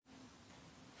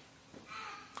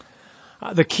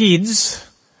The kids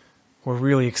were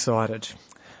really excited.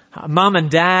 Mum and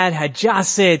Dad had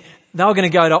just said they were going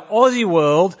to go to Aussie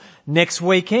World next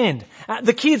weekend.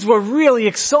 The kids were really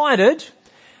excited,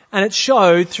 and it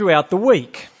showed throughout the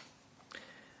week.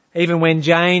 Even when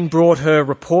Jane brought her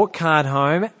report card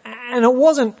home, and it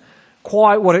wasn't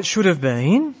quite what it should have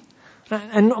been,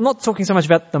 and I'm not talking so much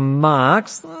about the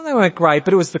marks, they weren't great,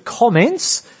 but it was the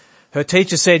comments. Her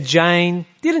teacher said Jane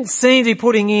didn't seem to be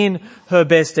putting in her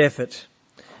best effort.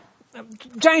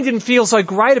 Jane didn't feel so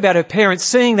great about her parents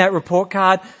seeing that report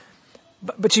card,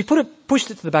 but she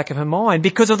pushed it to the back of her mind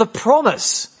because of the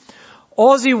promise.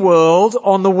 Aussie World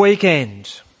on the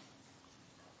weekend.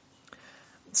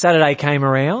 Saturday came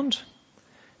around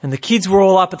and the kids were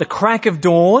all up at the crack of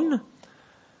dawn,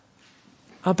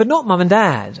 but not Mum and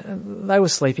Dad. They were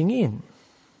sleeping in.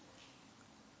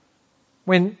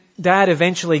 When Dad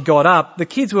eventually got up, the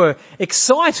kids were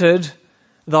excited,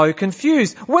 though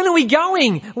confused. When are we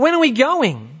going? When are we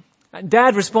going?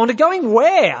 Dad responded, going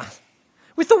where?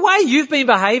 With the way you've been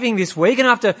behaving this week and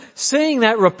after seeing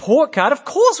that report card, of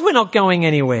course we're not going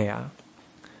anywhere.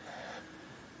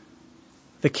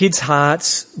 The kids'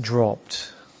 hearts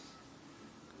dropped.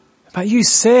 But you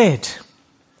said,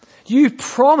 you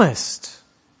promised.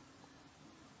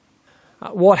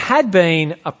 What had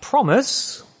been a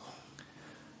promise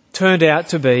turned out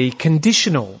to be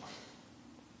conditional.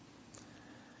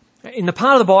 In the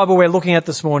part of the Bible we're looking at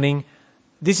this morning,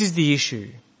 this is the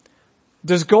issue.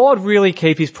 Does God really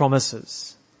keep his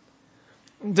promises?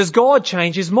 Does God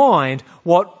change his mind?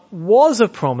 What was a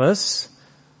promise,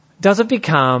 does it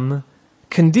become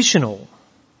conditional?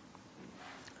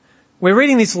 We're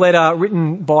reading this letter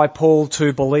written by Paul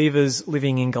to believers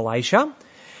living in Galatia.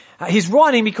 He's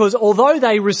writing because although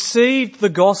they received the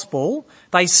gospel,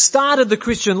 they started the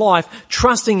Christian life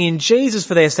trusting in Jesus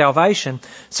for their salvation,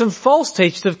 some false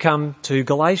teachers have come to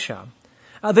Galatia.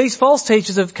 These false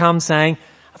teachers have come saying,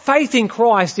 faith in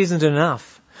Christ isn't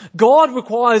enough. God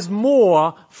requires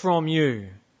more from you.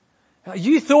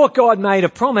 You thought God made a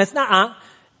promise. Nuh-uh.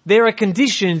 There are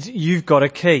conditions you've got to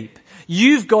keep.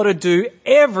 You've got to do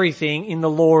everything in the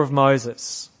law of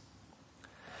Moses.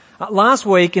 Last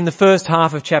week in the first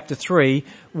half of chapter 3,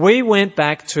 we went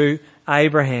back to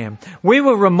Abraham. We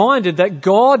were reminded that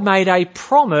God made a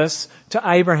promise to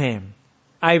Abraham.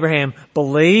 Abraham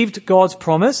believed God's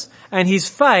promise and his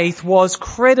faith was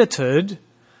credited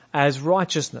as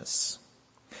righteousness.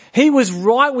 He was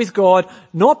right with God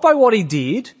not by what he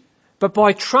did, but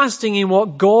by trusting in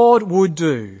what God would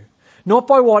do. Not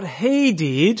by what he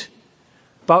did,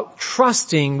 but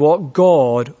trusting what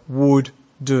God would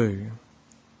do.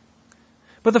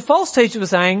 But the false teachers were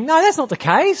saying, no, that's not the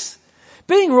case.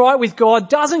 Being right with God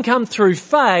doesn't come through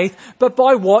faith, but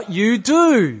by what you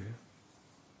do.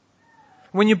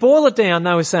 When you boil it down,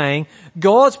 they were saying,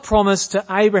 God's promise to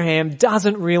Abraham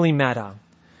doesn't really matter.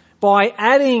 By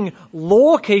adding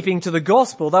law keeping to the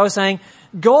gospel, they were saying,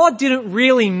 God didn't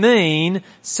really mean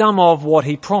some of what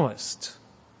he promised.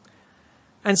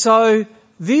 And so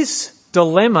this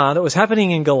dilemma that was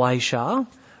happening in Galatia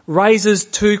raises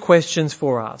two questions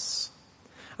for us.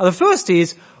 The first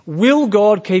is, will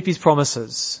God keep his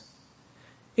promises?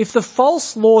 If the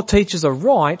false law teachers are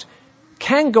right,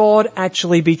 can God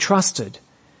actually be trusted?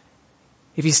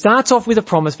 If he starts off with a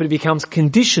promise but it becomes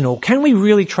conditional, can we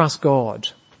really trust God?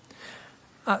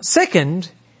 Second,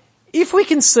 if we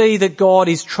can see that God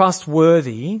is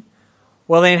trustworthy,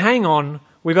 well then hang on,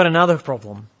 we've got another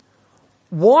problem.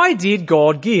 Why did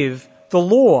God give the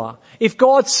law? If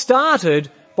God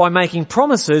started by making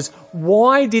promises,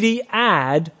 why did he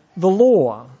add the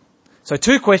law? So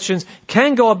two questions.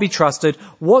 Can God be trusted?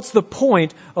 What's the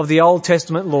point of the Old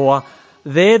Testament law?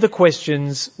 They're the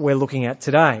questions we're looking at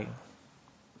today.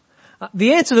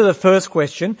 The answer to the first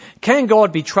question, can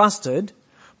God be trusted?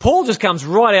 Paul just comes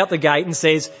right out the gate and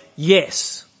says,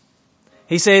 yes.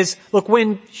 He says, look,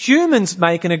 when humans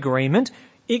make an agreement,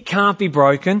 it can't be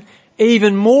broken,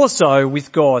 even more so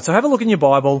with God. So have a look in your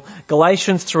Bible,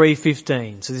 Galatians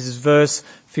 3:15. So this is verse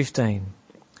 15.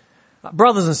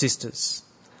 Brothers and sisters,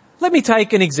 let me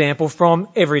take an example from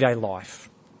everyday life.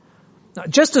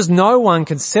 Just as no one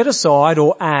can set aside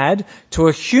or add to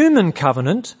a human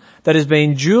covenant that has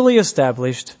been duly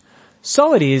established,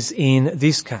 so it is in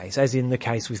this case, as in the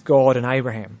case with God and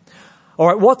Abraham. All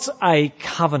right, what's a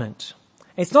covenant?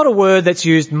 It's not a word that's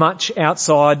used much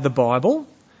outside the Bible.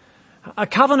 A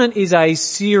covenant is a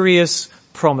serious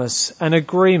promise, an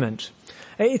agreement.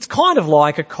 It's kind of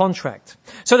like a contract.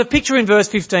 So the picture in verse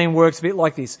 15 works a bit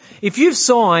like this. If you've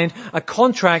signed a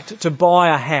contract to buy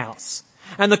a house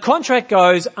and the contract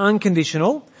goes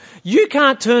unconditional, you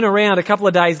can't turn around a couple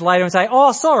of days later and say,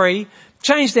 oh, sorry,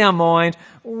 changed our mind.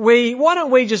 Why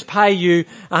don't we just pay you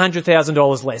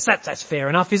 $100,000 less? That's fair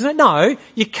enough, isn't it? No,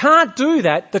 you can't do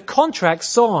that. The contract's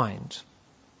signed.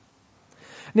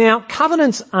 Now,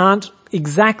 covenants aren't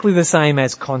exactly the same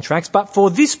as contracts, but for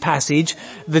this passage,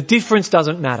 the difference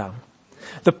doesn't matter.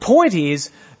 The point is,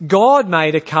 God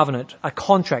made a covenant, a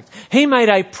contract. He made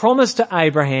a promise to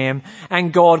Abraham,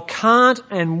 and God can't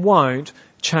and won't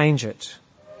change it.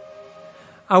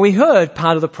 We heard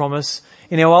part of the promise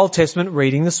in our Old Testament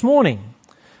reading this morning.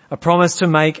 A promise to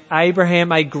make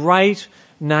Abraham a great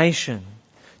nation,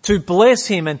 to bless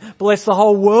him and bless the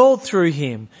whole world through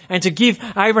him, and to give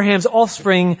Abraham's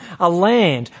offspring a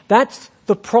land. That's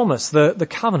the promise, the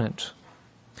covenant.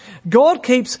 God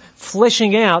keeps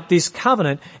fleshing out this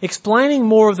covenant, explaining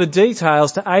more of the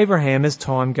details to Abraham as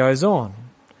time goes on.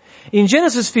 In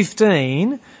Genesis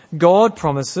 15, God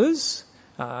promises,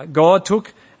 God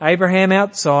took Abraham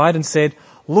outside and said,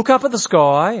 "Look up at the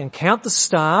sky and count the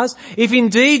stars. If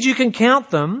indeed you can count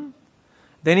them,"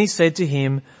 then he said to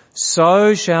him,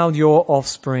 "So shall your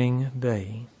offspring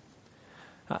be."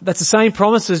 That's the same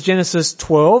promise as Genesis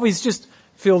 12. He's just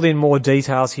filled in more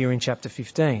details here in chapter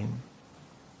 15.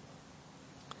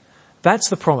 That's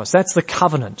the promise. That's the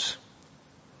covenant.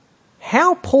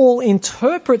 How Paul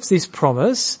interprets this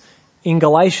promise in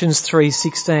Galatians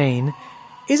 3:16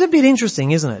 is a bit interesting,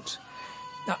 isn't it?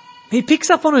 Now, he picks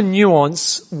up on a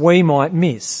nuance we might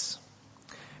miss.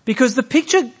 Because the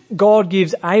picture God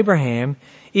gives Abraham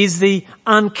is the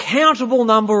uncountable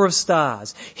number of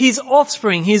stars. His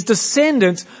offspring, his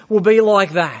descendants will be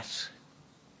like that.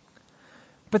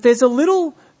 But there's a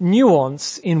little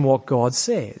nuance in what God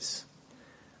says.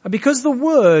 Because the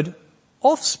word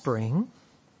offspring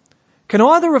can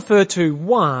either refer to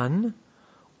one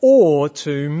or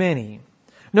to many.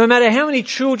 No matter how many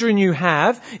children you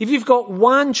have, if you've got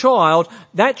one child,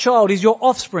 that child is your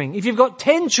offspring. If you've got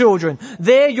 10 children,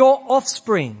 they're your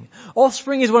offspring.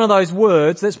 Offspring is one of those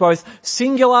words that's both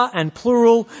singular and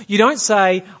plural. You don't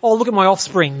say, "Oh, look at my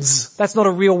offsprings." That's not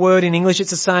a real word in English. It's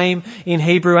the same in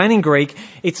Hebrew and in Greek.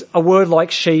 It's a word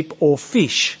like sheep or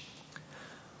fish.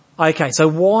 Okay, so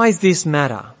why does this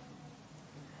matter?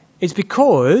 It's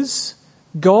because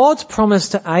God's promise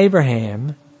to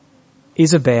Abraham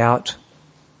is about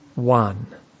one.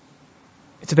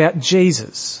 It's about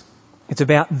Jesus. It's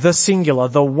about the singular,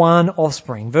 the one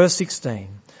offspring. Verse 16.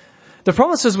 The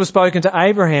promises were spoken to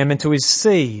Abraham and to his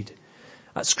seed.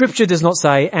 Scripture does not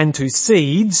say, "and to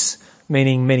seeds,"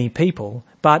 meaning many people,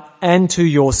 but "and to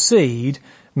your seed,"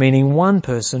 meaning one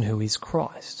person who is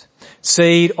Christ.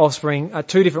 Seed, offspring are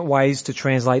two different ways to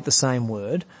translate the same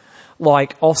word.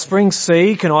 Like offspring,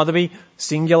 seed can either be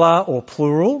singular or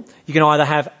plural. You can either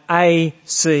have a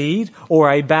seed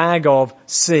or a bag of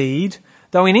seed.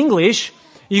 Though in English,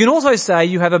 you can also say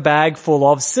you have a bag full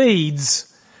of seeds.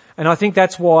 And I think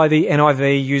that's why the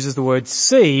NIV uses the word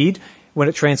seed when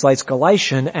it translates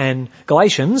Galatians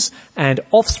and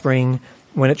offspring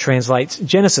when it translates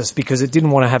Genesis, because it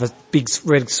didn't want to have a big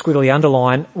red squiggly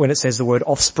underline when it says the word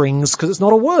offsprings, because it's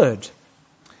not a word.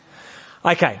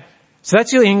 Okay, so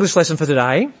that's your English lesson for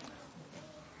today.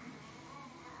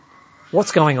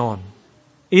 What's going on?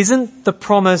 Isn't the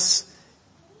promise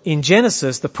in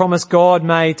Genesis, the promise God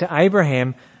made to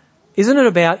Abraham, isn't it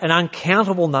about an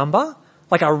uncountable number?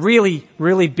 Like a really,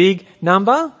 really big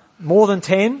number? More than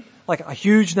 10? Like a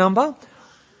huge number?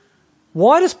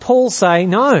 Why does Paul say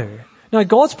no? No,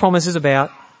 God's promise is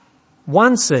about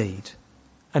one seed,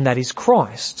 and that is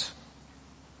Christ.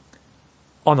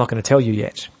 I'm not going to tell you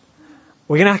yet.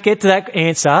 We're going to get to that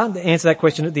answer that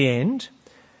question at the end,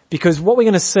 because what we're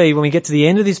going to see when we get to the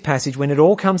end of this passage, when it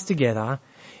all comes together,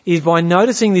 is by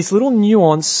noticing this little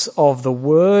nuance of the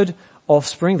word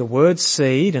offspring, the word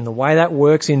seed, and the way that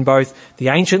works in both the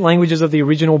ancient languages of the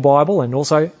original Bible and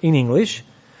also in English,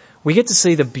 we get to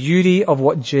see the beauty of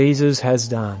what Jesus has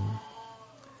done.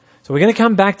 So we're going to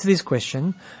come back to this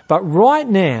question, but right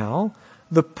now,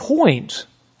 the point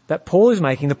that Paul is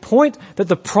making, the point that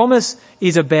the promise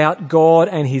is about God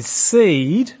and his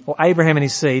seed, or Abraham and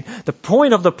his seed, the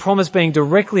point of the promise being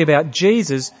directly about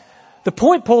Jesus, the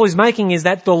point Paul is making is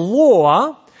that the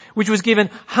law, which was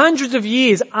given hundreds of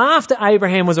years after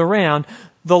Abraham was around,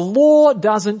 the law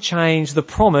doesn't change the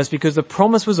promise, because the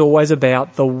promise was always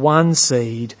about the one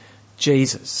seed,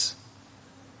 Jesus.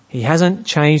 He hasn't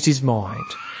changed his mind.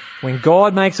 When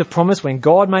God makes a promise, when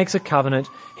God makes a covenant,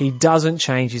 he doesn't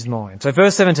change his mind. So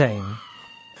verse 17.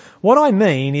 What I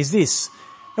mean is this.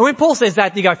 And when Paul says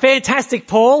that, you go, "Fantastic,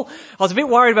 Paul. I was a bit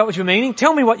worried about what you're meaning.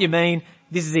 Tell me what you mean."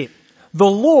 This is it. The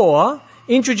law,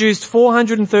 introduced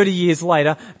 430 years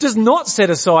later, does not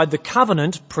set aside the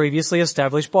covenant previously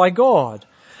established by God,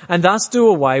 and thus do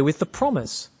away with the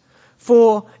promise.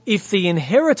 For if the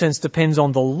inheritance depends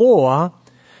on the law,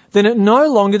 then it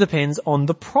no longer depends on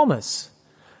the promise.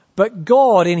 But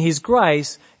God, in his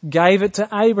grace, gave it to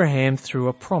Abraham through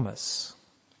a promise.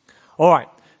 Alright,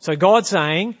 so God's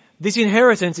saying, this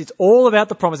inheritance, it's all about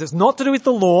the promise. It's not to do with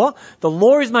the law. The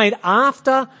law is made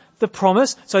after the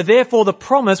promise, so therefore the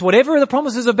promise, whatever the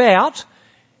promise is about,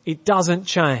 it doesn't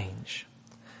change.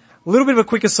 A little bit of a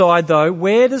quick aside though,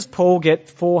 where does Paul get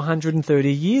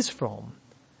 430 years from?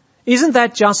 Isn't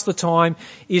that just the time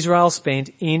Israel spent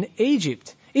in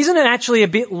Egypt? Isn't it actually a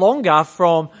bit longer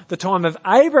from the time of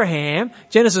Abraham,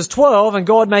 Genesis 12, and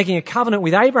God making a covenant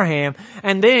with Abraham,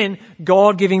 and then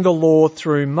God giving the law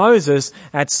through Moses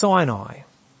at Sinai?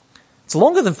 It's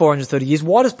longer than 430 years.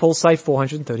 Why does Paul say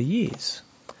 430 years?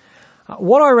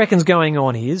 What I reckon's going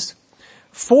on is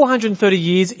 430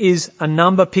 years is a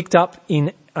number picked up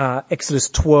in Exodus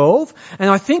 12, and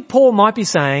I think Paul might be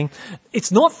saying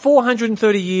it's not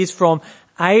 430 years from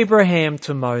Abraham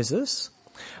to Moses,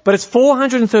 but it's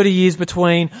 430 years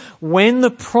between when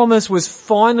the promise was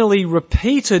finally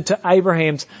repeated to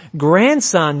Abraham's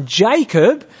grandson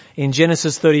Jacob in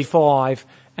Genesis 35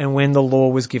 and when the law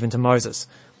was given to Moses.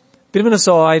 Bit of an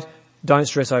aside, don't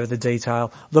stress over the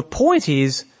detail. The point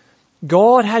is,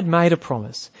 God had made a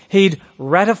promise. He'd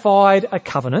ratified a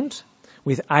covenant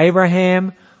with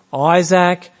Abraham,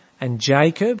 Isaac, and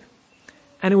Jacob,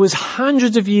 and it was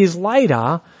hundreds of years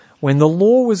later when the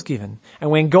law was given.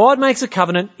 And when God makes a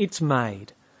covenant, it's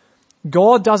made.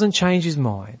 God doesn't change his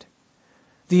mind.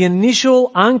 The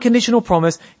initial unconditional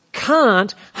promise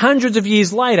can't, hundreds of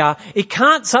years later, it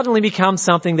can't suddenly become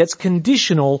something that's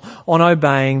conditional on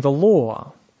obeying the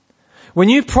law. When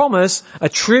you promise a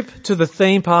trip to the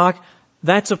theme park,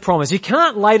 that's a promise. You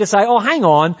can't later say, oh, hang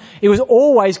on, it was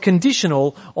always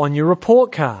conditional on your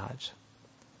report card.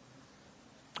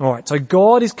 Alright, so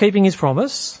God is keeping his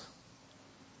promise.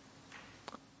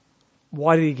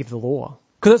 Why did he give the law?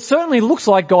 Because it certainly looks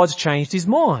like God's changed his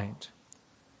mind.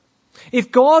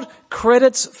 If God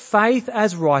credits faith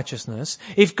as righteousness,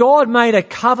 if God made a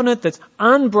covenant that's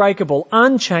unbreakable,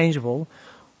 unchangeable,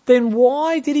 then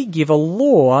why did he give a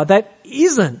law that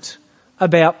isn't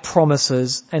about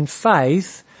promises and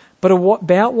faith, but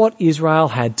about what Israel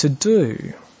had to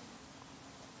do?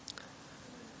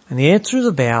 And the answer is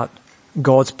about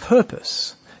God's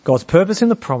purpose. God's purpose in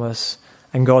the promise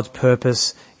and God's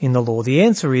purpose in the law. The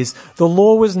answer is the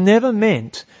law was never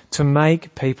meant to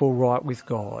make people right with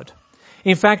God.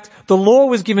 In fact, the law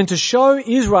was given to show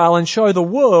Israel and show the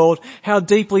world how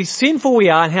deeply sinful we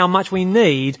are and how much we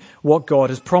need what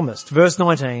God has promised. Verse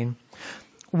 19.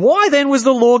 Why then was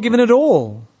the law given at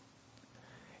all?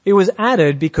 It was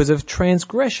added because of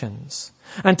transgressions,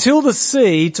 until the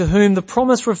seed to whom the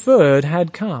promise referred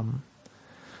had come.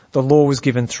 The law was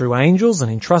given through angels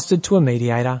and entrusted to a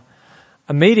mediator.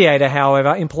 A mediator,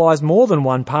 however, implies more than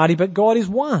one party, but God is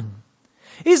one.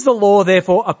 Is the law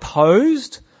therefore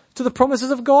opposed to the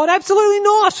promises of God? Absolutely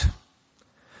not.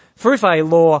 For if a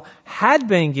law had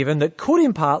been given that could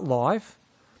impart life,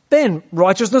 then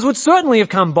righteousness would certainly have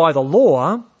come by the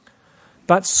law.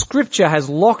 But Scripture has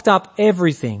locked up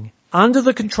everything under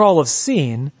the control of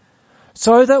sin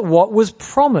so that what was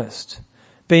promised,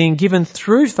 being given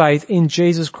through faith in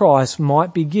Jesus Christ,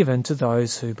 might be given to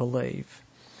those who believe.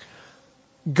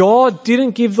 God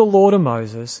didn't give the law to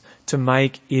Moses to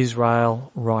make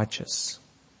Israel righteous.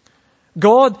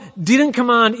 God didn't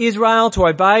command Israel to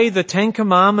obey the 10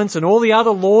 Commandments and all the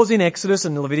other laws in Exodus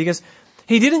and Leviticus.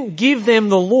 He didn't give them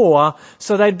the law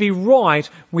so they'd be right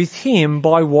with him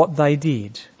by what they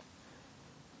did.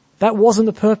 That wasn't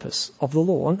the purpose of the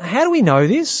law. And how do we know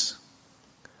this?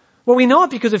 Well, we know it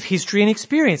because of history and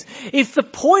experience. If the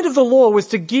point of the law was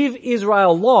to give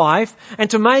Israel life and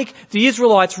to make the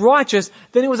Israelites righteous,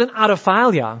 then it was an utter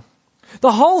failure.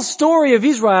 The whole story of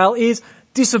Israel is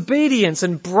disobedience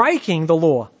and breaking the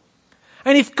law.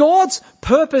 And if God's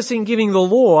purpose in giving the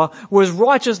law was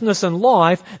righteousness and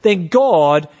life, then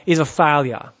God is a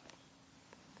failure.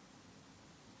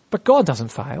 But God doesn't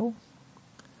fail.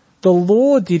 The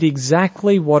law did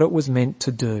exactly what it was meant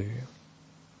to do.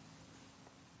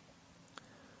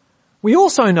 We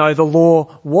also know the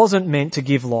law wasn't meant to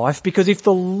give life, because if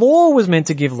the law was meant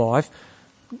to give life,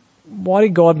 why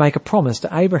did God make a promise to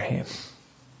Abraham?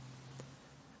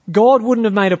 God wouldn't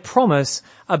have made a promise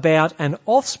about an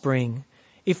offspring.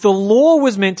 If the law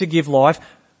was meant to give life,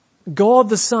 God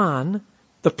the Son,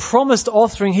 the promised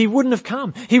offspring, he wouldn't have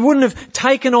come. He wouldn't have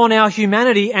taken on our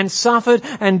humanity and suffered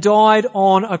and died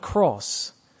on a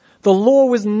cross. The law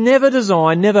was never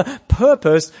designed, never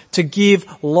purposed to give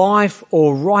life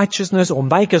or righteousness or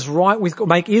make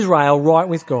Israel right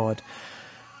with God.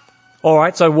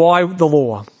 Alright, so why the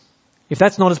law? If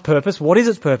that's not its purpose, what is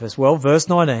its purpose? Well, verse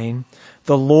 19,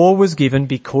 the law was given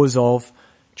because of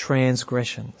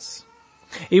transgressions.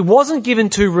 It wasn't given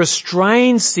to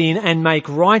restrain sin and make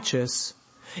righteous.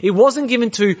 It wasn't given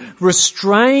to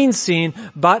restrain sin,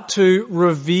 but to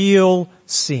reveal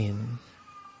sin.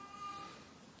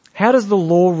 How does the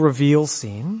law reveal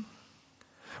sin?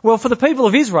 Well, for the people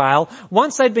of Israel,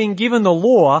 once they'd been given the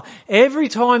law, every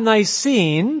time they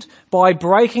sinned by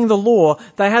breaking the law,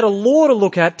 they had a law to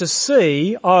look at to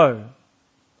see, oh,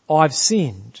 I've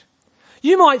sinned.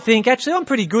 You might think, actually, I'm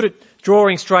pretty good at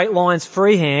drawing straight lines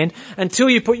freehand until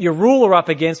you put your ruler up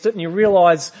against it and you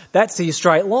realise that's your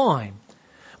straight line.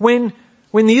 When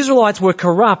the Israelites were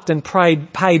corrupt and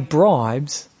paid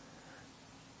bribes,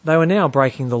 they were now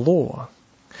breaking the law.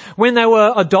 When they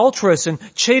were adulterous and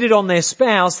cheated on their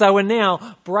spouse, they were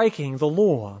now breaking the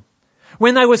law.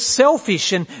 When they were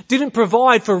selfish and didn't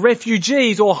provide for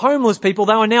refugees or homeless people,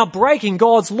 they were now breaking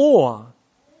God's law.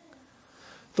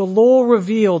 The law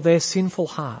revealed their sinful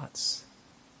hearts.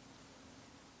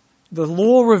 The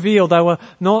law revealed they were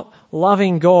not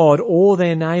loving God or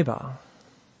their neighbour.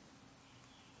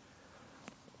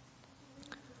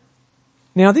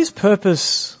 Now, this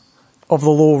purpose of the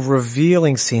law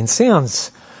revealing sin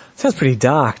sounds pretty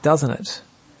dark, doesn't it?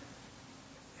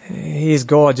 Here's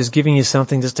God just giving you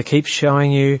something just to keep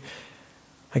showing you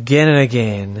again and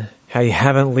again how you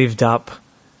haven't lived up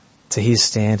to his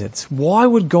standards. Why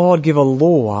would God give a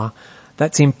law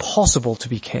that's impossible to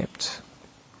be kept?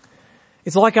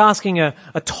 It's like asking a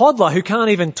toddler who can't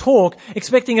even talk,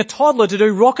 expecting a toddler to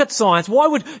do rocket science. Why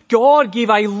would God give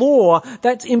a law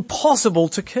that's impossible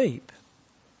to keep?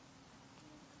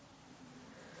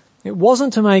 It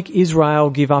wasn't to make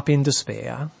Israel give up in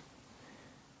despair.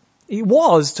 It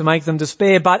was to make them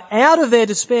despair, but out of their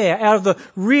despair, out of the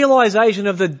realization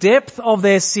of the depth of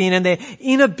their sin and their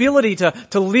inability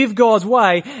to live God's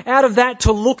way, out of that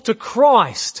to look to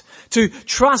Christ, to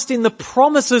trust in the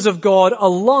promises of God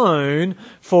alone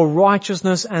for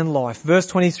righteousness and life. Verse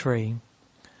 23,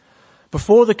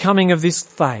 before the coming of this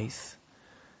faith,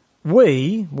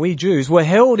 we Jews, were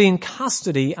held in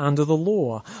custody under the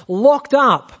law, locked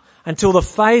up until the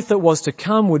faith that was to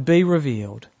come would be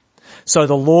revealed. So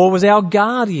the law was our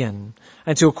guardian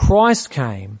until Christ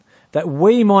came, that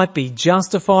we might be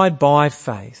justified by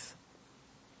faith.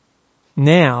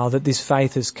 Now that this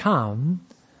faith has come,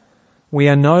 we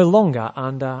are no longer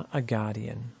under a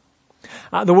guardian.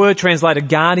 The word translated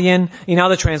guardian, in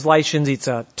other translations it's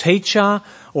a teacher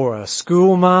or a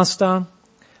schoolmaster.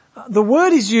 The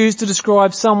word is used to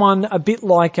describe someone a bit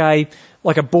like a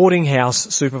boarding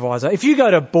house supervisor. If you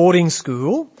go to boarding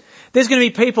school, there's going to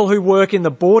be people who work in the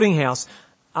boarding house.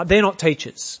 They're not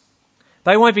teachers.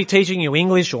 They won't be teaching you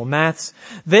English or maths.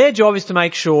 Their job is to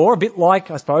make sure, a bit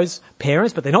like, I suppose,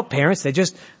 parents, but they're not parents, they're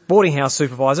just boarding house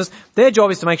supervisors. Their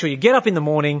job is to make sure you get up in the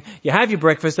morning, you have your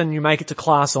breakfast, and you make it to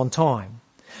class on time.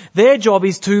 Their job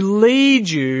is to lead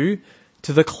you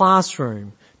to the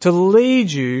classroom, to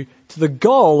lead you to the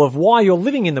goal of why you're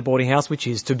living in the boarding house, which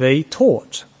is to be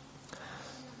taught.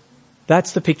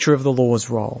 That's the picture of the law's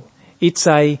role. It's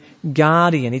a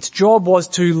guardian. Its job was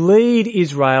to lead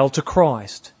Israel to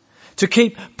Christ, to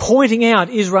keep pointing out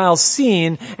Israel's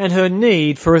sin and her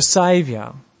need for a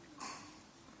saviour.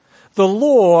 The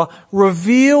law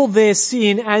revealed their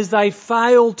sin as they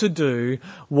failed to do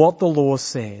what the law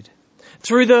said.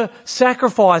 Through the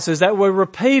sacrifices that were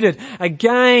repeated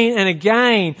again and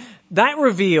again, that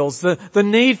reveals the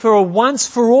need for a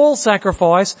once-for-all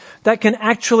sacrifice that can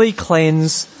actually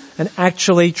cleanse and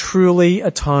actually truly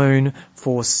atone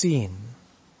for sin.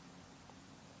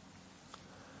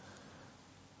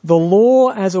 The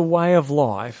law as a way of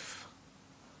life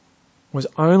was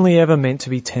only ever meant to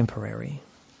be temporary.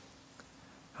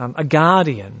 A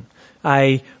guardian,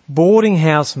 a boarding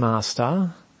house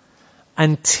master,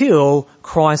 until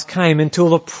Christ came, until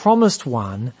the promised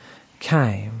one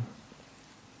came.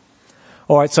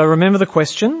 Alright, so remember the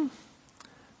question.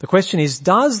 The question is,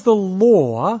 does the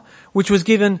law, which was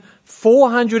given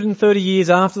 430 years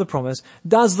after the promise,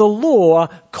 does the law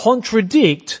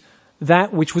contradict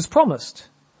that which was promised?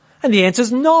 And the answer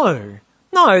is no.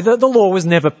 No, the law was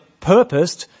never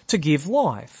purposed to give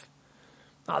life.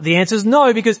 The answer is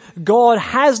no, because God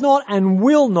has not and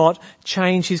will not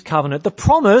change his covenant. The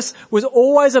promise was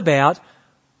always about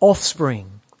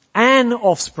offspring, an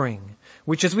offspring,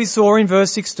 which, as we saw in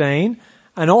verse 16,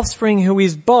 an offspring who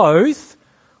is both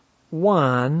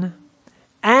one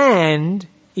and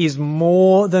is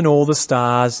more than all the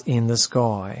stars in the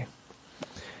sky.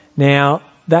 Now,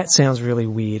 that sounds really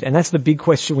weird, and that's the big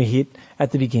question we hit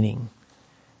at the beginning.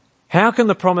 How can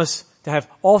the promise to have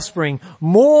offspring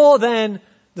more than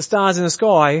the stars in the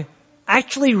sky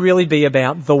actually really be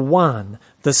about the one,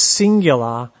 the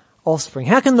singular offspring?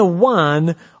 How can the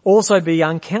one also be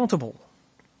uncountable?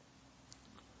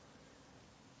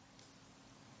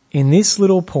 In this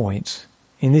little point,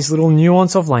 in this little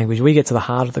nuance of language, we get to the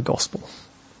heart of the gospel.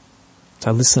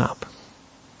 So listen up.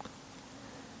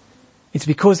 It's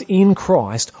because in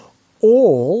Christ,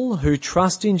 all who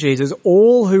trust in Jesus,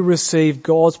 all who receive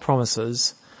God's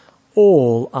promises,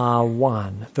 all are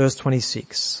one. Verse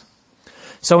 26.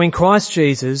 So in Christ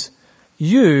Jesus,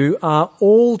 you are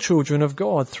all children of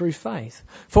God through faith.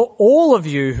 For all of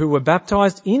you who were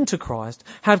baptized into Christ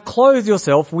have clothed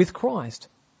yourself with Christ.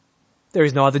 There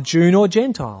is neither Jew nor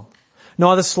Gentile,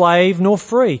 neither slave nor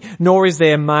free, nor is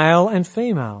there male and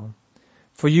female.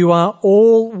 For you are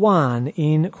all one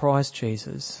in Christ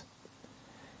Jesus.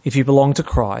 If you belong to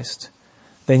Christ,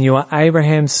 then you are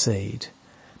Abraham's seed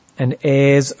and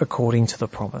heirs according to the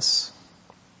promise.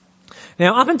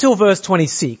 Now, up until verse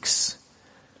 26,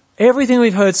 everything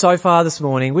we've heard so far this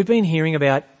morning, we've been hearing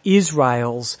about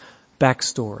Israel's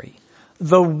backstory.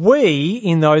 The we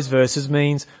in those verses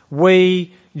means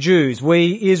we Jews,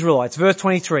 we Israelites. Verse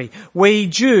 23, we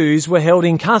Jews were held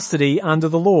in custody under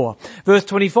the law. Verse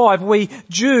 25, we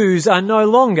Jews are no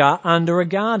longer under a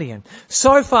guardian.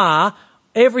 So far,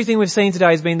 everything we've seen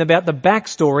today has been about the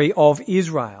backstory of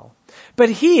Israel. But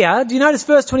here, do you notice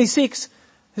verse 26?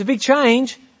 There's a big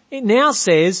change. It now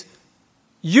says,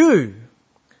 you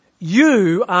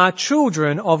are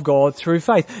children of God through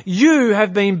faith. You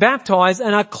have been baptized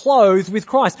and are clothed with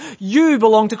Christ. You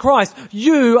belong to Christ.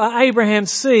 You are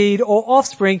Abraham's seed or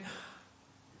offspring.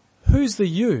 Who's the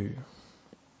you?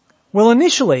 Well,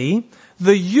 initially,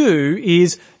 the you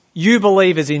is you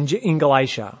believers in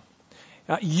Galatia.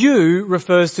 You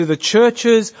refers to the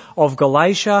churches of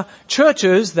Galatia,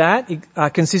 churches that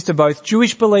consist of both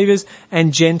Jewish believers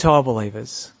and Gentile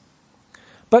believers.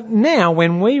 But now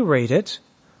when we read it,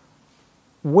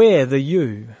 we're the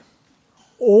you.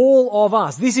 All of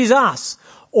us. This is us.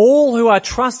 All who are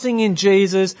trusting in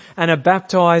Jesus and are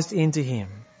baptized into Him.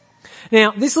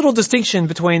 Now, this little distinction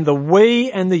between the we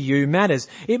and the you matters.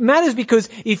 It matters because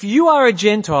if you are a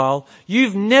Gentile,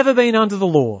 you've never been under the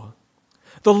law.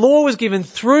 The law was given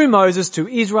through Moses to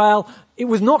Israel. It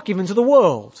was not given to the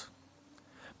world.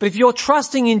 But if you're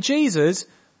trusting in Jesus,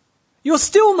 you're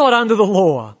still not under the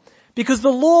law, because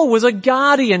the law was a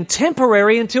guardian,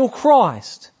 temporary until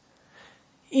Christ.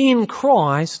 In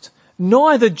Christ,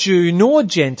 neither Jew nor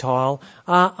Gentile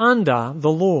are under the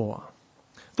law.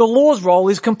 The law's role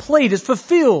is complete, it's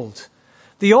fulfilled.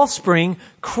 The offspring,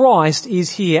 Christ,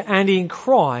 is here, and in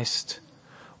Christ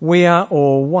we are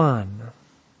all one.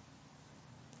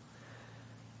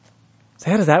 So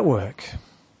how does that work?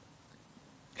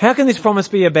 How can this promise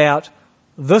be about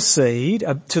the seed,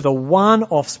 to the one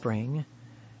offspring,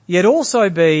 yet also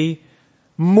be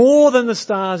more than the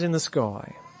stars in the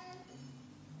sky?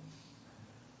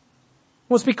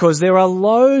 Well, it's because there are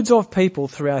loads of people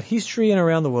throughout history and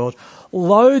around the world,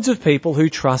 loads of people who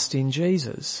trust in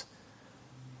Jesus.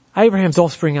 Abraham's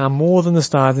offspring are more than the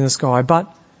stars in the sky,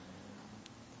 but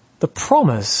the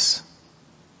promise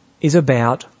is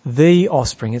about the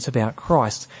offspring. It's about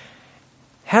Christ.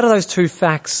 How do those two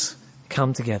facts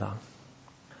come together?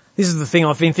 This is the thing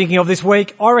I've been thinking of this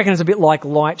week. I reckon it's a bit like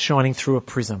light shining through a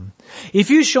prism. If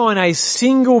you shine a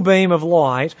single beam of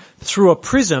light through a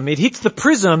prism, it hits the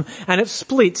prism and it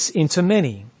splits into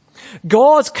many.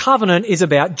 God's covenant is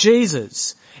about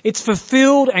Jesus. It's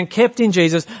fulfilled and kept in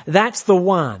Jesus. That's the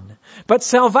one. But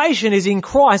salvation is in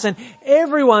Christ, and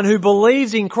everyone who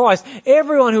believes in Christ,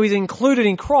 everyone who is included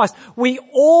in Christ, we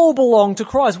all belong to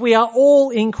Christ. We are all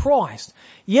in Christ.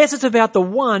 Yes, it's about the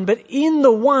one, but in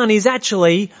the one is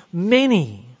actually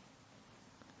many.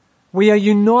 We are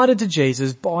united to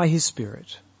Jesus by His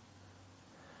Spirit.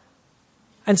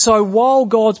 And so while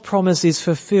God's promise is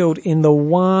fulfilled in the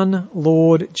one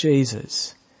Lord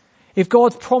Jesus, if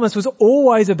God's promise was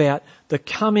always about the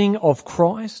coming of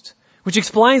Christ, which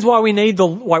explains why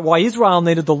why Israel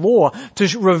needed the law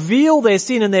to reveal their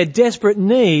sin and their desperate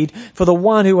need for the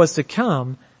one who was to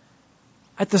come,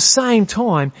 at the same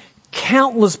time,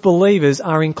 countless believers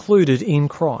are included in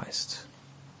Christ.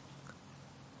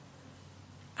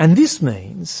 And this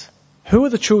means, who are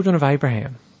the children of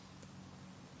Abraham?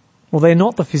 Well, they're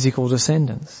not the physical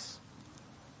descendants,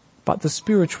 but the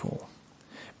spiritual.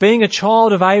 Being a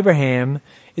child of Abraham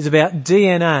is about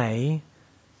DNA.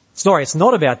 Sorry, it's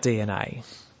not about DNA.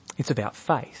 It's about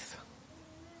faith.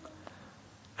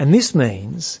 And this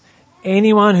means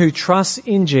anyone who trusts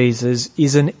in Jesus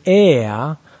is an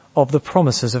heir of the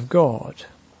promises of God.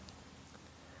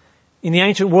 In the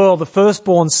ancient world, the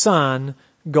firstborn son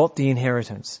got the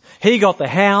inheritance. He got the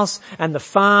house and the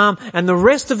farm, and the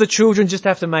rest of the children just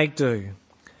have to make do.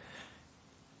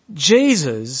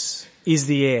 Jesus is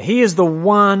the heir. He is the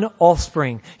one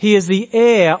offspring. He is the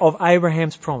heir of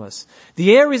Abraham's promise.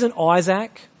 The heir isn't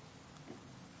Isaac.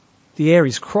 The heir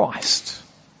is Christ.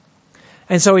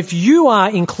 And so if you are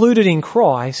included in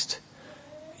Christ,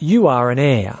 you are an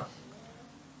heir.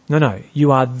 No,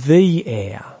 you are the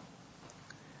heir.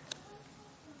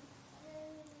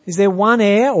 Is there one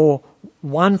heir or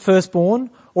one firstborn?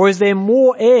 Or is there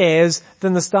more heirs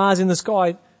than the stars in the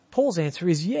sky? Paul's answer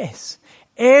is yes.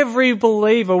 Every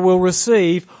believer will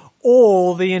receive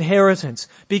all the inheritance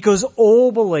because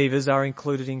all believers are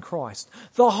included in Christ.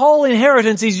 The whole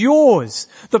inheritance is yours.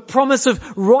 The promise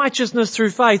of righteousness through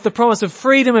faith, the promise of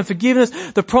freedom and forgiveness,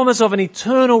 the promise of an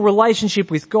eternal relationship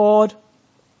with God.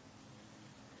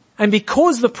 And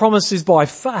because the promise is by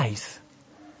faith,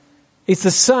 it's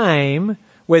the same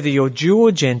whether you're Jew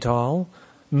or Gentile,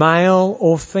 male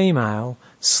or female,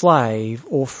 slave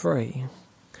or free.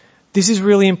 This is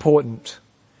really important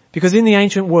because in the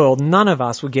ancient world, none of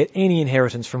us would get any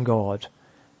inheritance from God.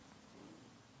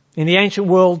 In the ancient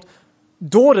world,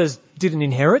 daughters didn't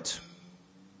inherit.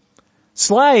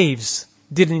 Slaves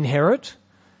didn't inherit.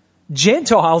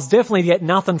 Gentiles definitely get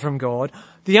nothing from God.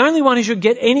 The only one who should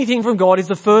get anything from God is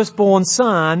the firstborn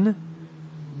son.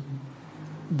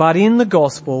 But in the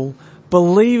gospel,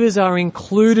 believers are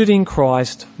included in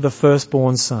Christ, the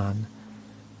firstborn son.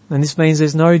 And this means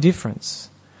there's no difference.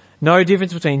 No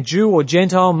difference between Jew or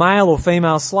Gentile, male or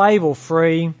female, slave or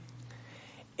free.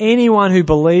 Anyone who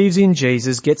believes in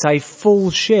Jesus gets a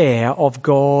full share of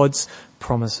God's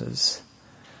promises.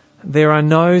 There are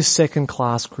no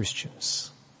second-class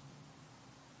Christians.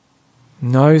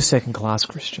 No second-class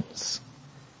Christians.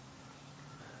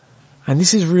 And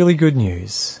this is really good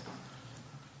news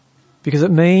because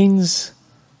it means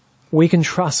we can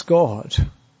trust God.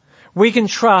 We can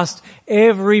trust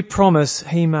every promise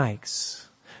He makes.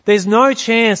 There's no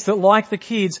chance that, like the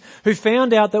kids who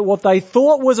found out that what they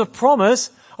thought was a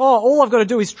promise, all I've got to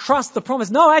do is trust the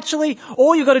promise. No, actually,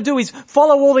 all you've got to do is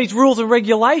follow all these rules and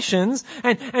regulations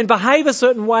and behave a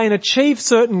certain way and achieve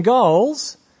certain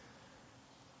goals.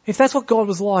 If that's what God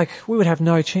was like, we would have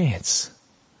no chance.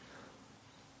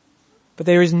 But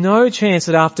there is no chance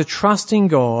that after trusting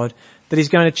God that He's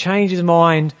going to change His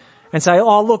mind and say,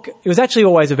 oh look, it was actually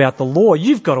always about the law.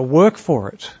 You've got to work for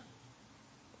it.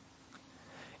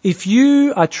 If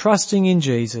you are trusting in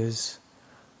Jesus,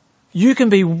 you can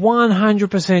be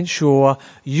 100% sure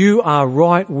you are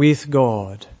right with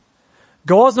God.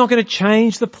 God's not going to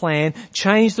change the plan,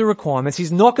 change the requirements.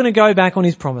 He's not going to go back on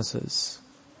His promises.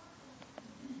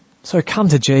 So come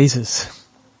to Jesus.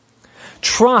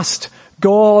 Trust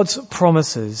God's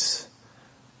promises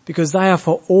because they are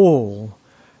for all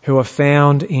who are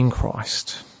found in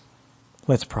Christ.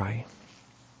 Let's pray.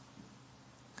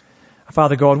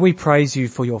 Father God, we praise You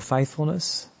for Your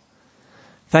faithfulness.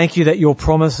 Thank You that Your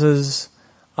promises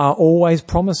are always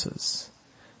promises,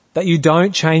 that You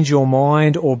don't change Your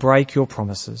mind or break Your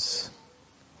promises.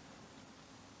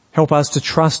 Help us to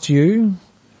trust You,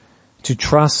 to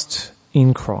trust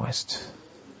in Christ.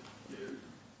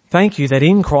 Thank You that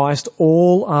in Christ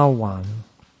all are one,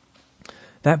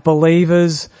 that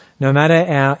believers, no matter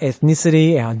our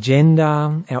ethnicity, our gender,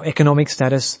 our economic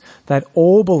status, that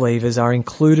all believers are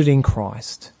included in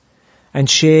Christ and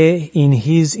share in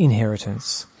His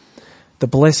inheritance, the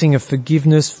blessing of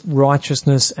forgiveness,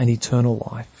 righteousness and eternal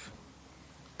life.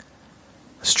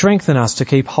 Strengthen us to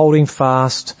keep holding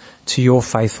fast to Your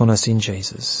faithfulness in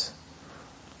Jesus.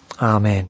 Amen.